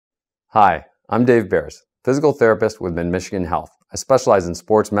Hi, I'm Dave Bears, physical therapist with Mid-Michigan Health. I specialize in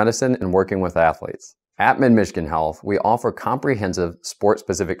sports medicine and working with athletes. At Mid-Michigan Health, we offer comprehensive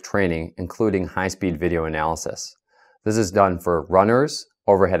sport-specific training, including high-speed video analysis. This is done for runners,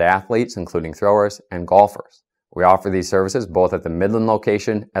 overhead athletes, including throwers, and golfers. We offer these services both at the Midland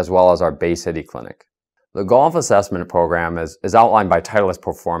location as well as our Bay City clinic. The golf assessment program is outlined by Titleist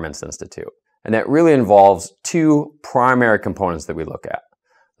Performance Institute, and it really involves two primary components that we look at.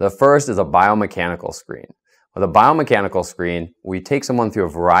 The first is a biomechanical screen. With a biomechanical screen, we take someone through a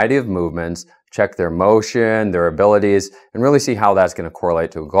variety of movements, check their motion, their abilities, and really see how that's going to correlate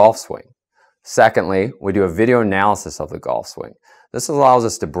to a golf swing. Secondly, we do a video analysis of the golf swing. This allows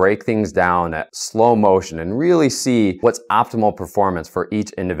us to break things down at slow motion and really see what's optimal performance for each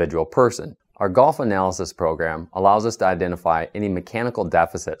individual person. Our golf analysis program allows us to identify any mechanical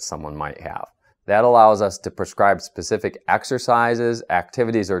deficits someone might have. That allows us to prescribe specific exercises,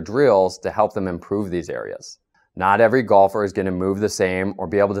 activities, or drills to help them improve these areas. Not every golfer is going to move the same or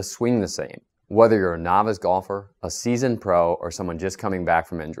be able to swing the same. Whether you're a novice golfer, a seasoned pro, or someone just coming back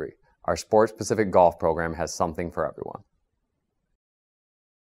from injury, our sport-specific golf program has something for everyone.